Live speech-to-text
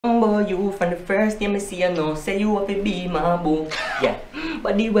Remember you from the first time I see you know, say you have to be my boo. Yeah,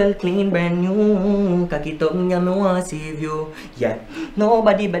 body well clean, brand new. Cock it up, you know I save you. Yeah,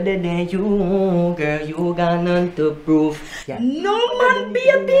 nobody better than you, girl. You got none to prove. Yeah. No man,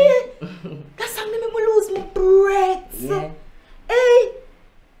 baby. That's how me lose my breath. Yeah. Hey,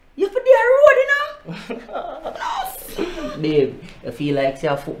 you for the road, you know? Babe, I feel like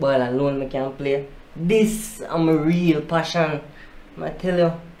say football alone I can't play. This I'm a real passion. I tell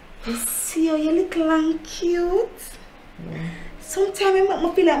you. You see how you little and cute? Sometimes it make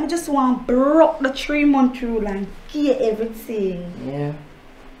me feel like I just want to broke the 3-month rule and give everything. Yeah.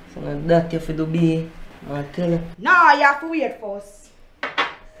 So now that you have to be, I tell you. Nah, you have to wait first.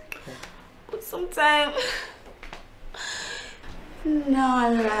 But sometimes, nah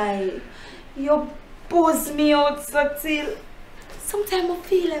lie, you buzz me out so till. Sometimes I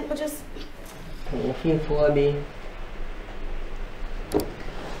feel like I just. You feel for me.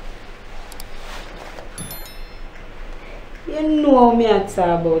 You know me I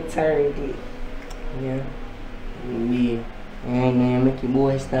talk about already. Yeah. Yeah. Right now, make your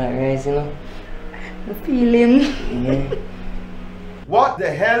boy start rising up. The feeling. Yeah. What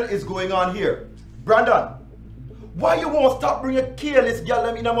the hell is going on here? Brandon, why you won't stop bringing careless girl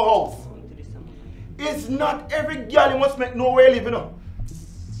them in my house? It's not every girl you must make no way live, you know.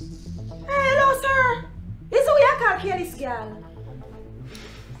 Hello, sir. This is who you call careless girl.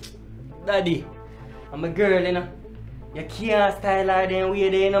 Daddy, I'm a girl, you know. You can't style her them way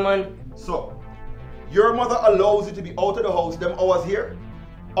there, you know, man. So, your mother allows you to be out of the house them hours here?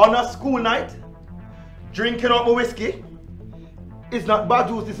 On a school night? Drinking up my whiskey? It's not bad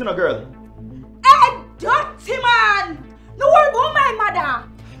juice, this is a girl. Hey, dirty man! No worry about my mother.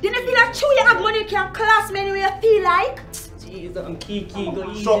 Didn't feel like you have money you can class me anyway you feel like? Jeez, I'm Keke,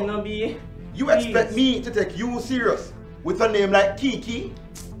 go easy, So, no be. You expect me to take you serious with a name like Keke?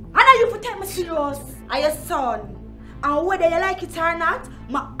 I know you for take me serious. I your son. And whether you like it or not,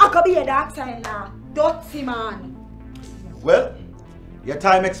 I could be a doctor now. Dirty man. Well, your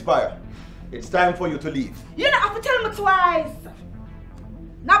time expired. It's time for you to leave. You don't have to tell me twice.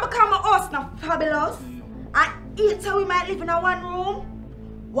 Now become a host now fabulous. And each time we might live in a one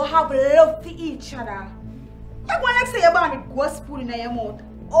room, we'll have love for each other. You want like say you're born with gospel in your mouth.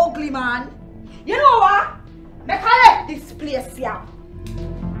 Ugly man. You know what? Make I let this place here.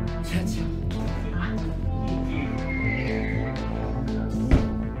 That's